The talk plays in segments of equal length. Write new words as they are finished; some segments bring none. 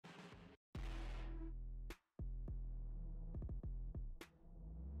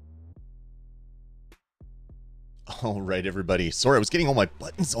All right, everybody. Sorry, I was getting all my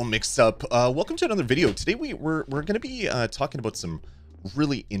buttons all mixed up. Welcome to another video. Today we're going to be talking about some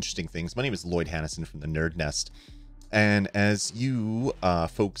really interesting things. My name is Lloyd Hannison from the Nerd Nest, and as you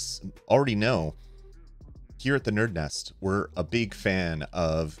folks already know, here at the Nerd Nest, we're a big fan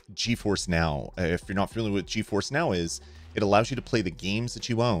of GeForce Now. If you're not familiar with what GeForce Now is, it allows you to play the games that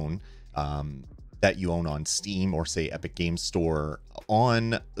you own on Steam or say Epic Games Store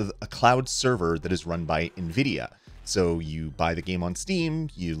on a cloud server that is run by NVIDIA. So you buy the game on Steam,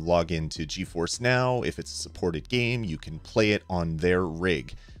 you log into GeForce Now. If it's a supported game, you can play it on their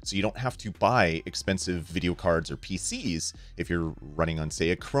rig. So you don't have to buy expensive video cards or PCs if you're running on,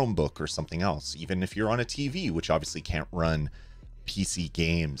 say, a Chromebook or something else, even if you're on a TV, which obviously can't run PC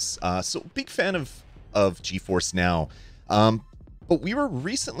games. So big fan of GeForce Now. But we were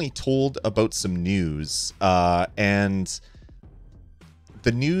recently told about some news, and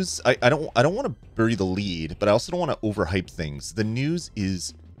the news, I don't want to bury the lead, but I also don't want to overhype things. The news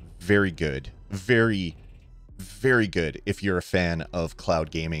is very good, very good if you're a fan of cloud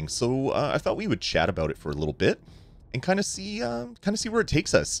gaming. So I thought we would chat about it for a little bit and kind of see where it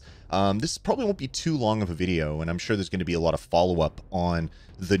takes us. This probably won't be too long of a video, and I'm sure there's going to be a lot of follow-up on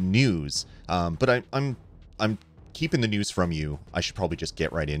the news. But I'm keeping the news from you. I should probably just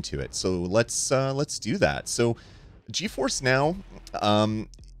get right into it. So let's do that. So GeForce Now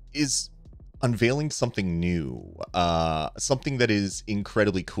is unveiling something new, something that is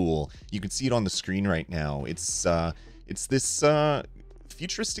incredibly cool. You can see it on the screen right now. It's this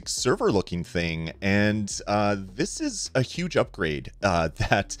futuristic server-looking thing, and this is a huge upgrade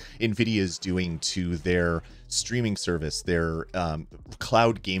that NVIDIA is doing to their streaming service, their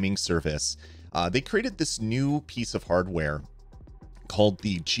cloud gaming service. They created this new piece of hardware called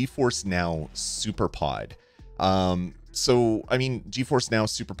the GeForce Now Super Pod. So, I mean, GeForce Now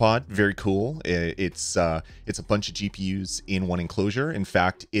Super Pod, very cool. It's a bunch of GPUs in one enclosure. In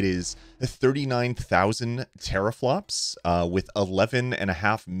fact, it is 39,000 teraflops with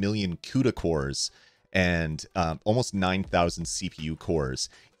 11.5 million CUDA cores and almost 9,000 CPU cores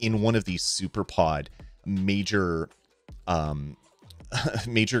in one of these Super Pod major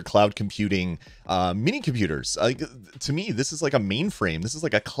cloud computing mini computers. To me, this is like a mainframe. This is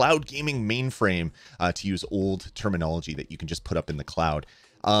like a cloud gaming mainframe, to use old terminology that you can just put up in the cloud.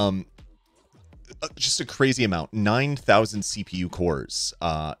 Just a crazy amount. 9,000 CPU cores,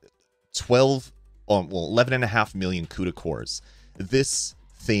 11.5 million CUDA cores. This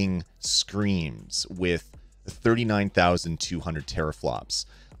thing screams with 39,200 teraflops.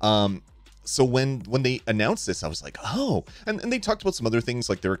 So when they announced this, I was like, oh, and they talked about some other things,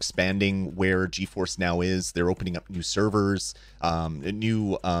 like they're expanding where GeForce Now is. They're opening up new servers,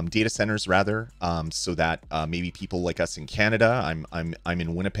 new data centers rather, so that maybe people like us in Canada, I'm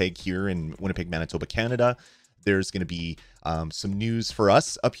in Winnipeg here in Winnipeg, Manitoba, Canada. There's going to be some news for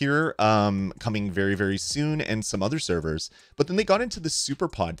us up here coming very, very soon, and some other servers. But then they got into the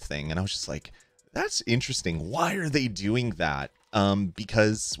SuperPod thing, and I was just like, that's interesting. Why are they doing that?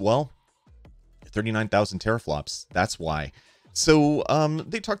 Because, well, 39,000 teraflops. That's why. So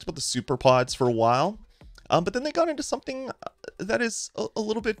they talked about the super pods for a while, but then they got into something that is a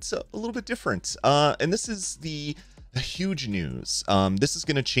little bit different. And this is the huge news. This is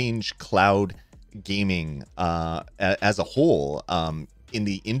going to change cloud gaming as a whole in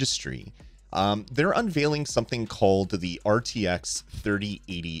the industry. They're unveiling something called the RTX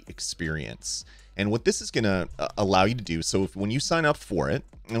 3080 experience. And what this is going to allow you to do, so when you sign up for it,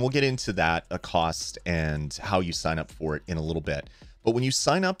 and we'll get into that, a cost and how you sign up for it in a little bit. But when you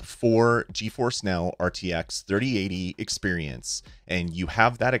sign up for GeForce Now RTX 3080 experience and you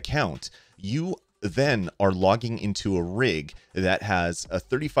have that account, you then are logging into a rig that has a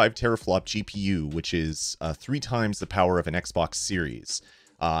 35 teraflop GPU, which is 3 times the power of an Xbox Series.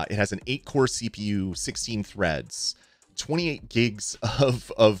 It has an 8-core CPU, 16 threads, 28 gigs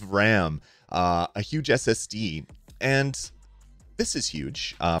of RAM, a huge SSD, and this is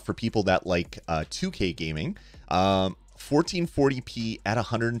huge for people that like 2K gaming, 1440p at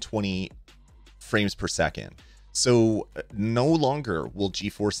 120 frames per second. So no longer will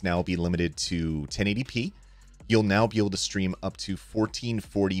GeForce Now be limited to 1080p. You'll now be able to stream up to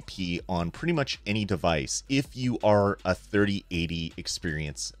 1440p on pretty much any device if you are a 3080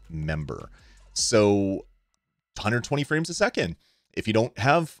 experience member. So 120 frames a second. If you don't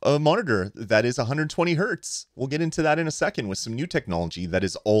have a monitor that is 120 hertz, we'll get into that in a second with some new technology that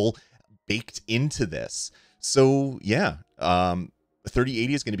is all baked into this. So yeah,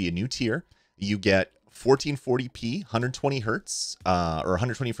 3080 is going to be a new tier. You get 1440p, 120 hertz, or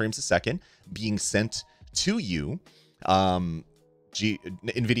 120 frames a second being sent to you.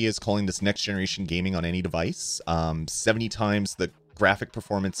 NVIDIA is calling this next generation gaming on any device. 70 times the graphic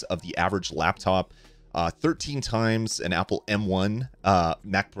performance of the average laptop, 13 times an Apple M1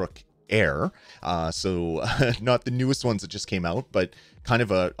 MacBook Air. So not the newest ones that just came out, but kind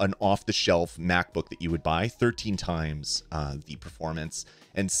of an off-the-shelf MacBook that you would buy. 13 times the performance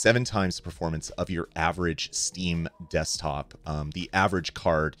and 7 times the performance of your average Steam desktop. The average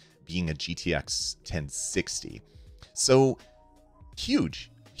card being a GTX 1060. So huge.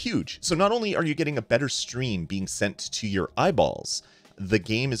 So not only are you getting a better stream being sent to your eyeballs, the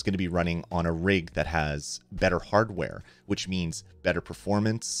game is going to be running on a rig that has better hardware, which means better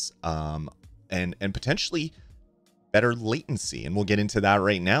performance and potentially better latency. And we'll get into that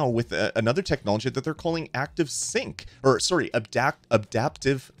right now with another technology that they're calling adaptive sync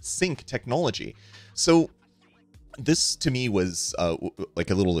technology. So this to me was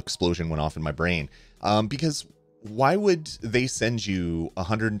like a little explosion went off in my brain, because why would they send you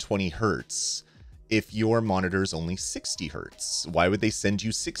 120 hertz if your monitor is only 60 hertz? Why would they send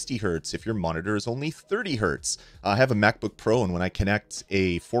you 60 hertz if your monitor is only 30 hertz? I have a MacBook Pro, and when I connect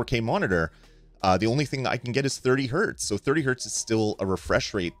a 4K monitor, the only thing I can get is 30 hertz. So 30 hertz is still a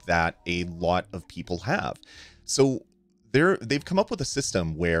refresh rate that a lot of people have. So they've come up with a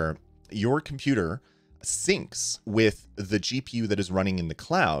system where your computer syncs with the GPU that is running in the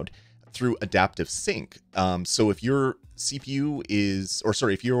cloud through adaptive sync. So if your CPU is, or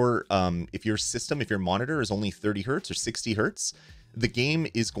sorry, if your monitor is only 30 hertz or 60 hertz, the game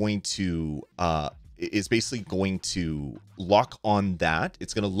is going to is basically going to lock on that.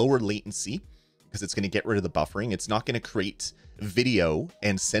 It's going to lower latency because it's going to get rid of the buffering. It's not going to create video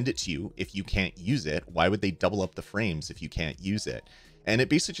and send it to you if you can't use it. Why would they double up the frames if you can't use it? And it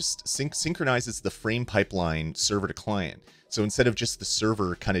basically just synchronizes the frame pipeline server to client. So instead of just the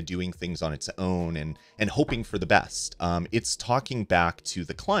server kind of doing things on its own and hoping for the best, it's talking back to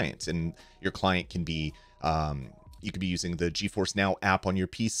the client, and your client can be, you could be using the GeForce Now app on your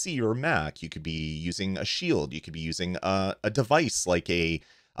PC or Mac. You could be using a Shield. You could be using a device like an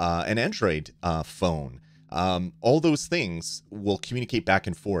Android phone. All those things will communicate back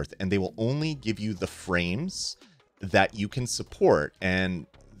and forth, and they will only give you the frames that you can support. And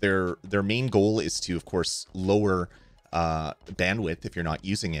their main goal is to, of course, lower bandwidth if you're not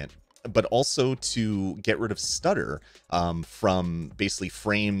using it, but also to get rid of stutter from basically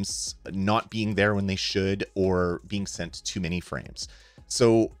frames not being there when they should, or being sent too many frames.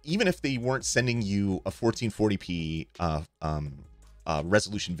 So even if they weren't sending you a 1440p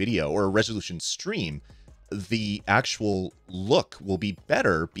resolution video or a resolution stream, the actual look will be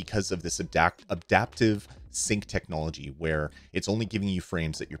better because of this adaptive sync technology, where it's only giving you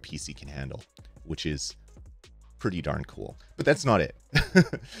frames that your PC can handle, which is pretty darn cool. But that's not it.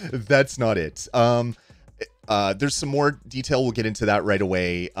 That's not it. There's some more detail. We'll get into that right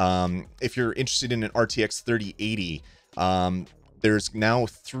away. If you're interested in an RTX 3080, there's now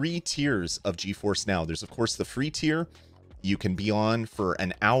 3 tiers of GeForce Now. There's, of course, the free tier. You can be on for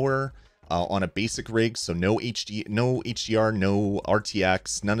an hour on a basic rig, so no HDR, no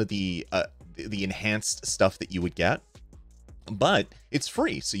RTX, none of the enhanced stuff that you would get. But it's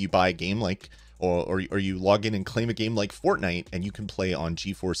free, so you buy a game like, or you log in and claim a game like Fortnite, and you can play on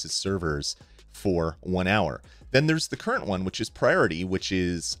GeForce's servers for 1 hour. Then there's the current one, which is Priority, which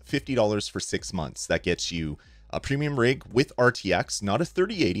is $50 for 6 months. That gets you a premium rig with RTX, not a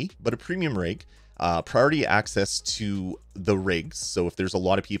 3080, but a premium rig. Priority access to the rigs. So if there's a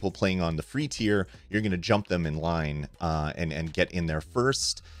lot of people playing on the free tier, you're going to jump them in line and get in there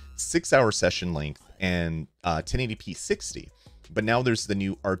first. 6-hour session length and 1080p 60. But now there's the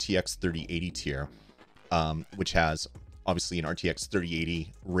new RTX 3080 tier, which has obviously an RTX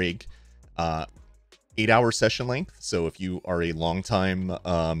 3080 rig, 8-hour session length. So if you are a longtime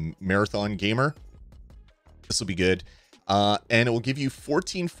marathon gamer, this will be good. And it will give you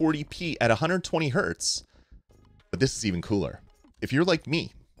 1440p at 120 hertz. But this is even cooler. If you're like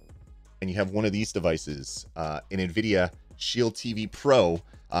me and you have one of these devices, an NVIDIA Shield TV Pro,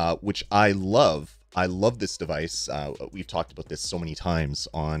 which I love this device. We've talked about this so many times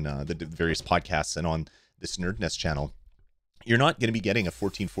on the various podcasts and on this Nerd Nest channel. You're not going to be getting a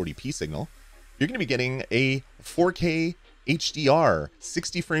 1440p signal. You're going to be getting a 4K HDR,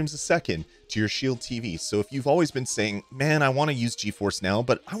 60 frames a second to your Shield TV. So if you've always been saying, man, I want to use GeForce Now,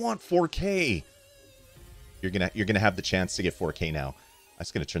 but I want 4K, you're gonna have the chance to get 4K now. I'm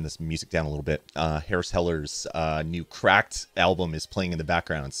just gonna turn this music down a little bit. Harris Heller's new Cracked album is playing in the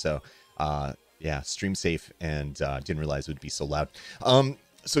background, so yeah, stream safe, and didn't realize it would be so loud.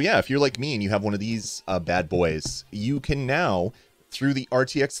 So yeah, if you're like me and you have one of these bad boys, you can now, through the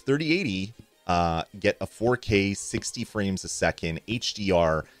RTX 3080 get a 4K 60 frames a second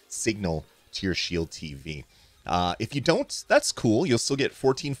HDR signal to your Shield TV. If you don't, that's cool. You'll still get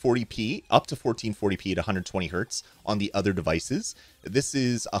 1440p, up to 1440p at 120 hertz on the other devices. This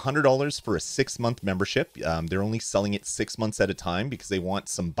is $100 for a 6-month membership. They're only selling it 6 months at a time because they want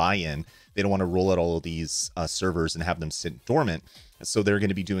some buy-in. They don't want to roll out all of these servers and have them sit dormant. So they're going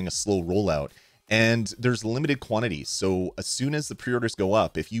to be doing a slow rollout. And there's limited quantities. So as soon as the pre-orders go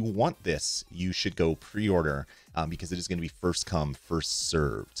up, if you want this, you should go pre-order because it is going to be first come, first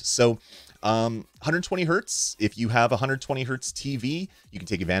served. So 120 hertz, if you have a 120 hertz TV, you can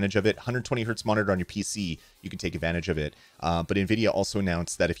take advantage of it. 120 hertz monitor on your PC, you can take advantage of it. But NVIDIA also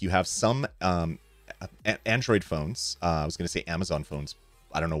announced that if you have some Android phones, I was going to say Amazon phones.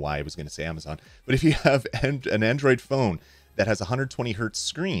 I don't know why I was going to say Amazon. But if you have an Android phone that has a 120 hertz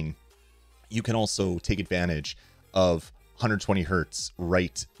screen, you can also take advantage of 120 hertz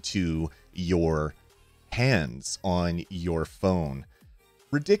right to your hands on your phone.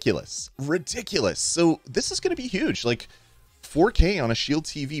 Ridiculous. So this is going to be huge. Like 4K on a Shield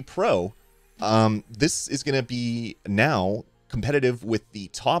TV Pro. This is going to be now competitive with the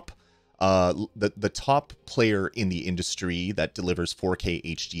top the top player in the industry that delivers 4K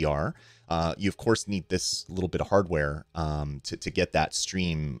HDR. You of course need this little bit of hardware to get that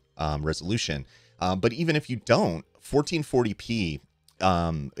stream resolution. But even if you don't, 1440p,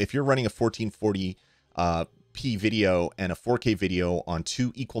 if you're running a 1440p video and a 4K video on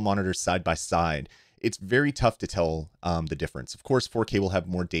two equal monitors side by side, it's very tough to tell the difference. Of course, 4K will have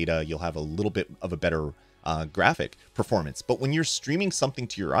more data. You'll have a little bit of a better graphic performance. But when you're streaming something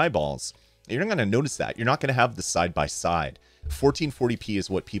to your eyeballs, you're not going to notice that. You're not going to have the side by side. 1440p is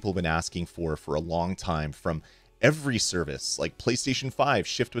what people have been asking for a long time from every service. Like PlayStation 5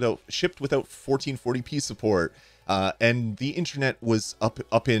 shipped without 1440p support. And the internet was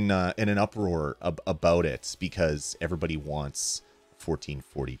up in an uproar about it because everybody wants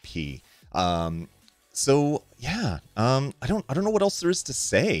 1440p. So yeah, I don't know what else there is to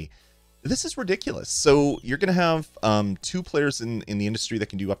say. This is ridiculous. So you're gonna have two players in the industry that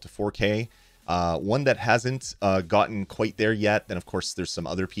can do up to 4K. One that hasn't gotten quite there yet. Then of course there's some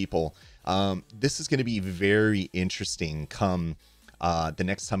other people. This is gonna be very interesting come the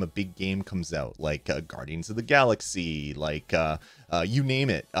next time a big game comes out, like Guardians of the Galaxy, like you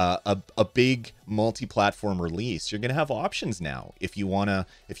name it, a big multi-platform release. You're gonna have options now. If you wanna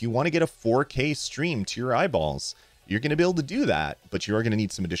get a 4K stream to your eyeballs, you're gonna be able to do that, but you are gonna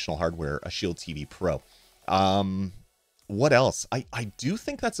need some additional hardware, a Shield TV Pro. What else? I do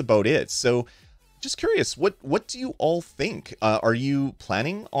think that's about it. So just curious, what do you all think? Are you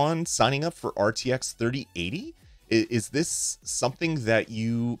planning on signing up for RTX 3080? Is this something that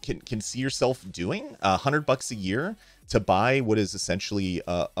you can see yourself doing? $100 a year to buy what is essentially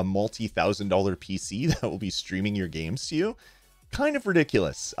a multi-$1,000 PC that will be streaming your games to you? Kind of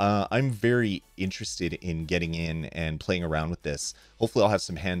ridiculous. I'm very interested in getting in and playing around with this. Hopefully I'll have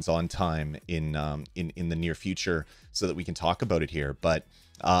some hands-on time in the near future so that we can talk about it here. But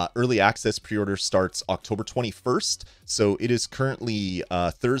early access pre-order starts October 21st. So it is currently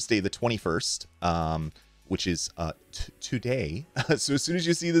Thursday the 21st. Which is today. So as soon as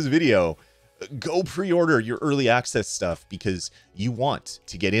you see this video, go pre-order your early access stuff because you want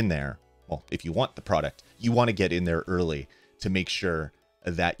to get in there. Well, if you want the product, you want to get in there early to make sure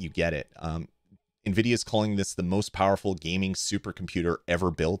that you get it. NVIDIA is calling this the most powerful gaming supercomputer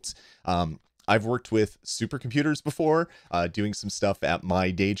ever built. I've worked with supercomputers before, doing some stuff at my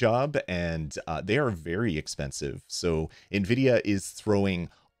day job, and they are very expensive. So NVIDIA is throwing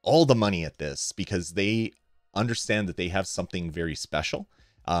all the money at this because they understand that they have something very special,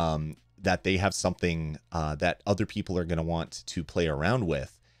 that they have something that other people are going to want to play around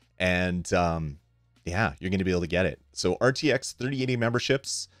with. And yeah, you're going to be able to get it. So RTX 3080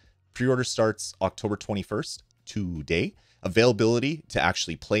 memberships, pre-order starts October 21st, today. Availability to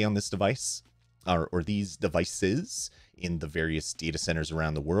actually play on this device or these devices in the various data centers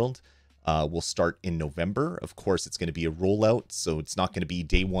around the world will start in November. Of course, it's going to be a rollout, so it's not going to be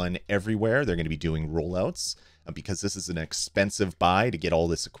day one everywhere. They're going to be doing rollouts because this is an expensive buy to get all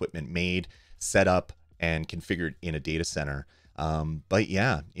this equipment made, set up, and configured in a data center. But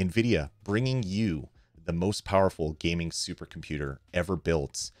yeah, NVIDIA bringing you the most powerful gaming supercomputer ever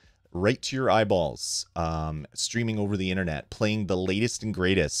built right to your eyeballs, streaming over the internet, playing the latest and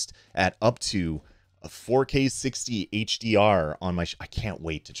greatest at up to a 4K 60 HDR on my I can't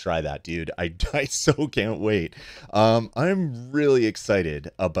wait to try that, dude. I so can't wait. I'm really excited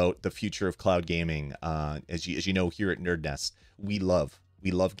about the future of cloud gaming. As you know, here at Nerd Nest, we love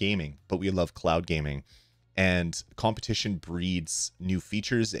gaming, but we love cloud gaming. and competition breeds new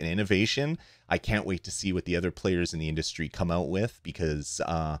features and innovation. I can't wait to see what the other players in the industry come out with, because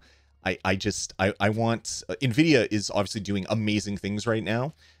I want NVIDIA is obviously doing amazing things right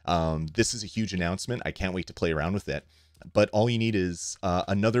now. This is a huge announcement. I can't wait to play around with it. But all you need is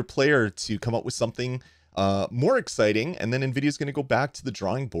another player to come up with something more exciting, and then NVIDIA is going to go back to the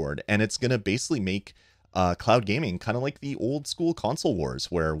drawing board, and it's going to basically make cloud gaming kind of like the old school console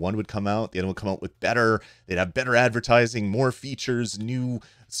wars, where one would come out, the other would come out with better, they'd have better advertising, more features, new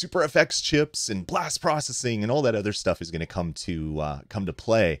Super FX chips and blast processing, and all that other stuff is going to come to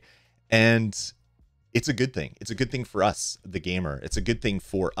play. And it's a good thing. It's a good thing for us, the gamer. It's a good thing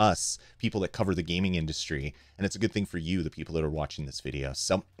for us, people that cover the gaming industry. And it's a good thing for you, the people that are watching this video.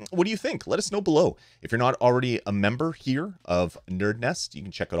 So what do you think? Let us know below. If you're not already a member here of Nerd Nest, you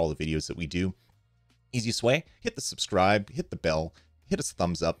can check out all the videos that we do. Easiest way, hit the subscribe, hit the bell, hit us a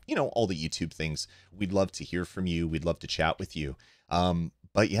thumbs up, you know, all the YouTube things. We'd love to hear from you. We'd love to chat with you.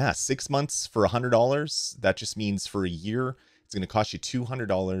 But yeah, 6 months for $100. That just means for a year, it's going to cost you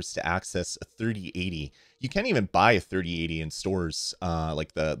 $200 to access a 3080. You can't even buy a 3080 in stores,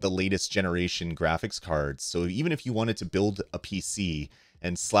 like the latest generation graphics cards. So even if you wanted to build a PC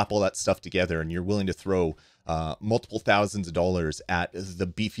and slap all that stuff together, and you're willing to throw multiple thousands of dollars at the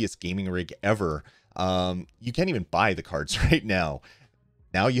beefiest gaming rig ever, you can't even buy the cards right now.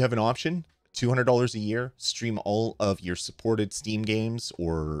 Now you have an option. $200 a year, stream all of your supported Steam games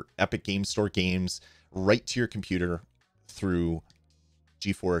or Epic Game Store games right to your computer through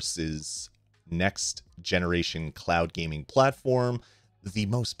GeForce's next generation cloud gaming platform, the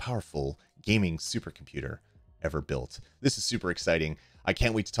most powerful gaming supercomputer ever built. This is super exciting. I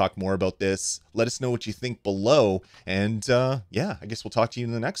can't wait to talk more about this. Let us know what you think below. And yeah, I guess we'll talk to you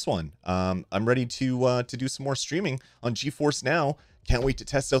in the next one. I'm ready to do some more streaming on GeForce Now. Can't wait to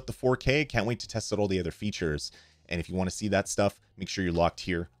test out the 4K. Can't wait to test out all the other features. And if you want to see that stuff, make sure you're locked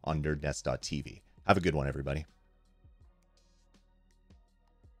here on nerdnest.tv. Have a good one, everybody.